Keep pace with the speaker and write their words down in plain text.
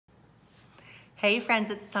Hey friends,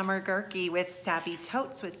 it's Summer Gerke with Savvy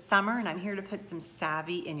Totes with Summer, and I'm here to put some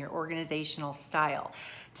savvy in your organizational style.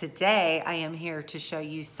 Today, I am here to show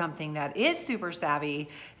you something that is super savvy.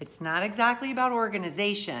 It's not exactly about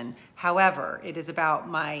organization. However, it is about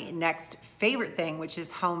my next favorite thing, which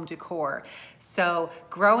is home decor. So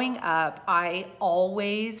growing up, I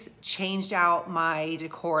always changed out my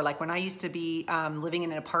decor. Like when I used to be living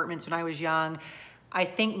in apartments when I was young, I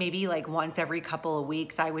think maybe like once every couple of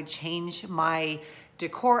weeks, I would change my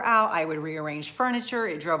decor out. I would rearrange furniture.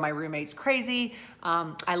 It drove my roommates crazy.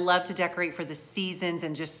 I love to decorate for the seasons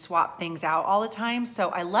and just swap things out all the time. So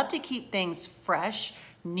I love to keep things fresh,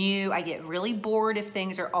 new. I get really bored if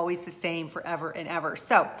things are always the same forever and ever.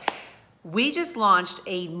 So we just launched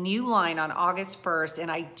a new line on August 1st,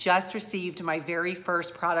 and I just received my very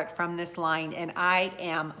first product from this line, and I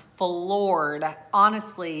am floored.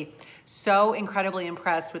 Honestly, so incredibly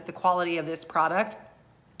impressed with the quality of this product.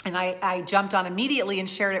 And I jumped on immediately and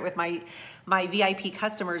shared it with my VIP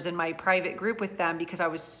customers in my private group with them because I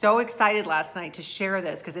was so excited last night to share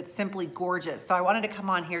this because it's simply gorgeous. So I wanted to come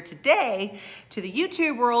on here today to the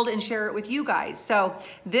YouTube world and share it with you guys. So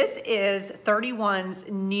this is 31's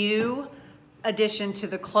new addition to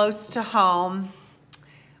the close to home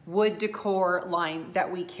wood decor line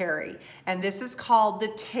that we carry. And this is called the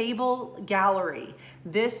Table Gallery.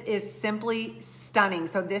 This is simply stunning.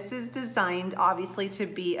 So this is designed obviously to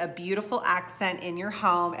be a beautiful accent in your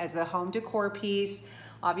home as a home decor piece.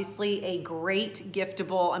 Obviously a great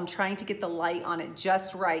giftable. I'm trying to get the light on it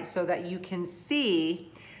just right so that you can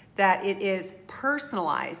see that it is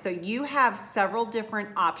personalized. So you have several different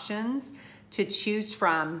options to choose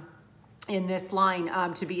from in this line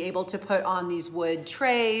to be able to put on these wood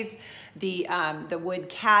trays, the wood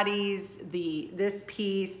caddies, this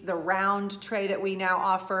piece, the round tray that we now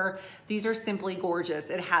offer. These are simply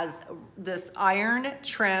gorgeous. It has this iron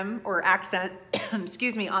trim or accent,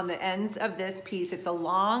 excuse me, on the ends of this piece. It's a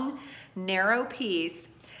long, narrow piece,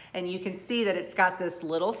 and you can see that it's got this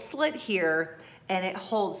little slit here, and it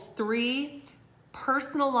holds 3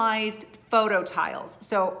 personalized photo tiles.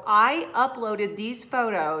 So I uploaded these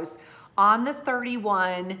photos on the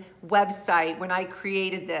 31 website when I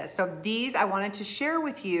created this. So these I wanted to share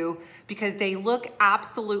with you because they look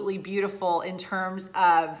absolutely beautiful in terms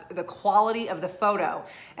of the quality of the photo.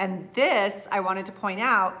 And this, I wanted to point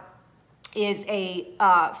out, is a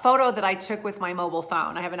photo that I took with my mobile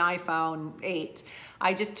phone. I have an iPhone 8.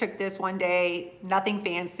 I just took this one day, nothing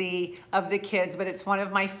fancy, of the kids, but it's one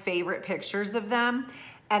of my favorite pictures of them.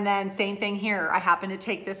 And then same thing here. I happen to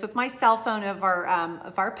take this with my cell phone of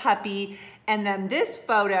our puppy. And then this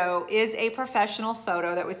photo is a professional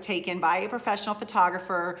photo that was taken by a professional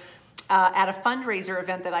photographer at a fundraiser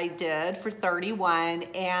event that I did for 31,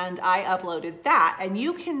 and I uploaded that. And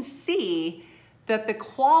you can see that the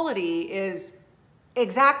quality is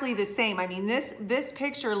exactly the same. I mean, this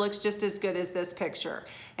picture looks just as good as this picture,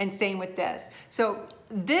 and same with this. So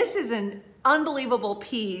this is an unbelievable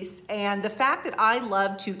piece, and the fact that I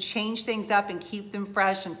love to change things up and keep them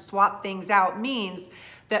fresh and swap things out means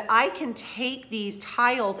that I can take these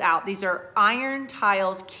tiles out. These are iron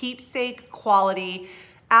tiles, keepsake quality,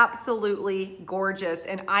 absolutely gorgeous,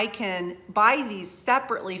 and I can buy these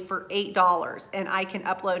separately for $8, and I can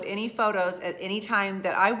upload any photos at any time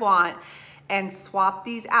that I want and swap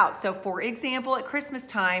these out. So for example, at Christmas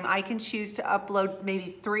time, I can choose to upload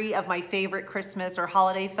maybe 3 of my favorite Christmas or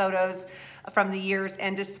holiday photos from the years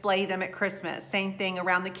and display them at Christmas. Same thing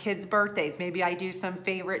around the kids' birthdays. Maybe I do some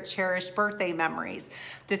favorite cherished birthday memories.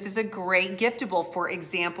 This is a great giftable, for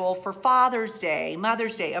example, for Father's Day,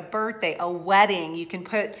 Mother's Day, a birthday, a wedding. You can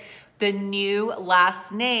put the new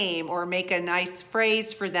last name or make a nice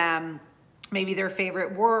phrase for them, maybe their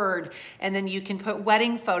favorite word, and then you can put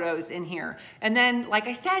wedding photos in here. And then, like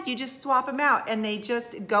I said, you just swap them out and they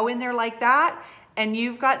just go in there like that, and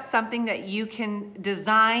you've got something that you can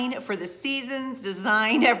design for the seasons,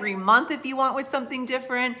 design every month if you want with something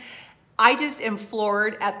different. I just am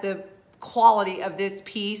floored at the quality of this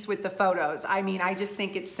piece with the photos. I mean, I just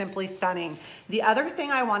think it's simply stunning. The other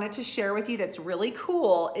thing I wanted to share with you that's really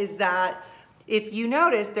cool is that if you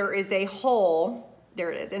notice, there is a hole,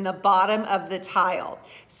 there it is, in the bottom of the tile.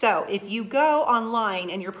 So if you go online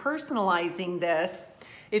and you're personalizing this,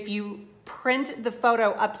 if you print the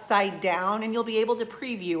photo upside down, and you'll be able to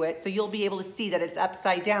preview it, so you'll be able to see that it's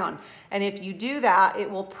upside down. And if you do that, it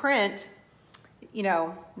will print, you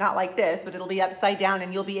know, not like this, but it'll be upside down,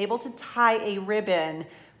 and you'll be able to tie a ribbon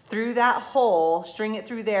through that hole, string it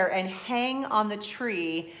through there, and hang on the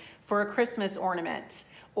tree for a Christmas ornament.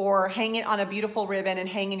 or hang it on a beautiful ribbon and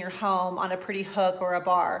hang in your home on a pretty hook or a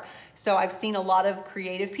bar. So I've seen a lot of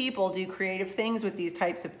creative people do creative things with these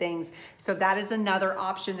types of things. So that is another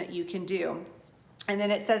option that you can do. And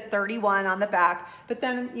then it says 31 on the back, but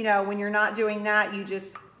then, you know, when you're not doing that, you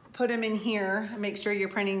just put them in here and make sure you're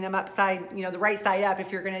printing them upside, you know, the right side up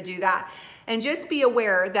if you're gonna do that. And just be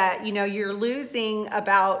aware that, you know, you're losing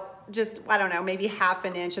about just, I don't know, maybe ½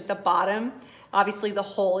 an inch at the bottom. Obviously the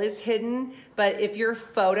hole is hidden, but if your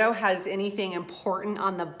photo has anything important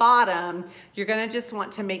on the bottom, you're gonna just want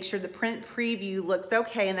to make sure the print preview looks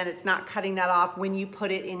okay and that it's not cutting that off when you put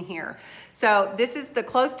it in here. So this is the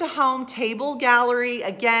close to home table gallery.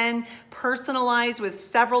 Again, personalized with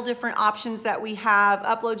several different options that we have.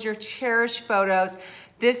 Upload your cherished photos.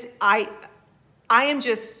 This, I am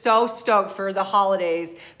just so stoked for the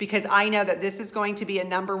holidays because I know that this is going to be a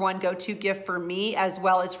 #1 go-to gift for me as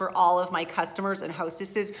well as for all of my customers and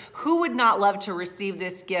hostesses. Who would not love to receive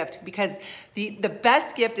this gift? Because the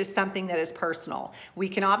best gift is something that is personal. We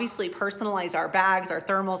can obviously personalize our bags, our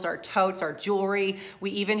thermals, our totes, our jewelry.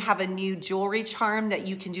 We even have a new jewelry charm that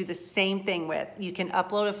you can do the same thing with. You can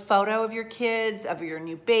upload a photo of your kids, of your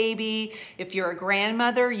new baby. If you're a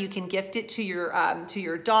grandmother, you can gift it to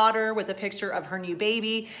your daughter with a picture of her new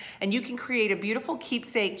baby, and you can create a beautiful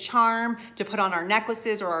keepsake charm to put on our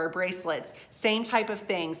necklaces or our bracelets. Same type of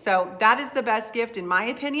thing. So that is the best gift in my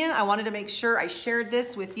opinion. I wanted to make sure I shared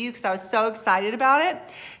this with you because I was so excited about it.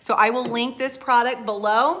 So I will link this product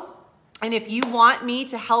below. And if you want me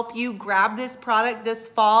to help you grab this product this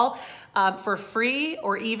fall for free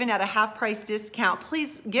or even at a half-price discount,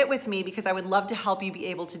 please get with me because I would love to help you be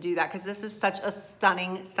able to do that because this is such a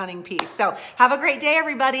stunning, stunning piece. So have a great day,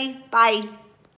 everybody. Bye.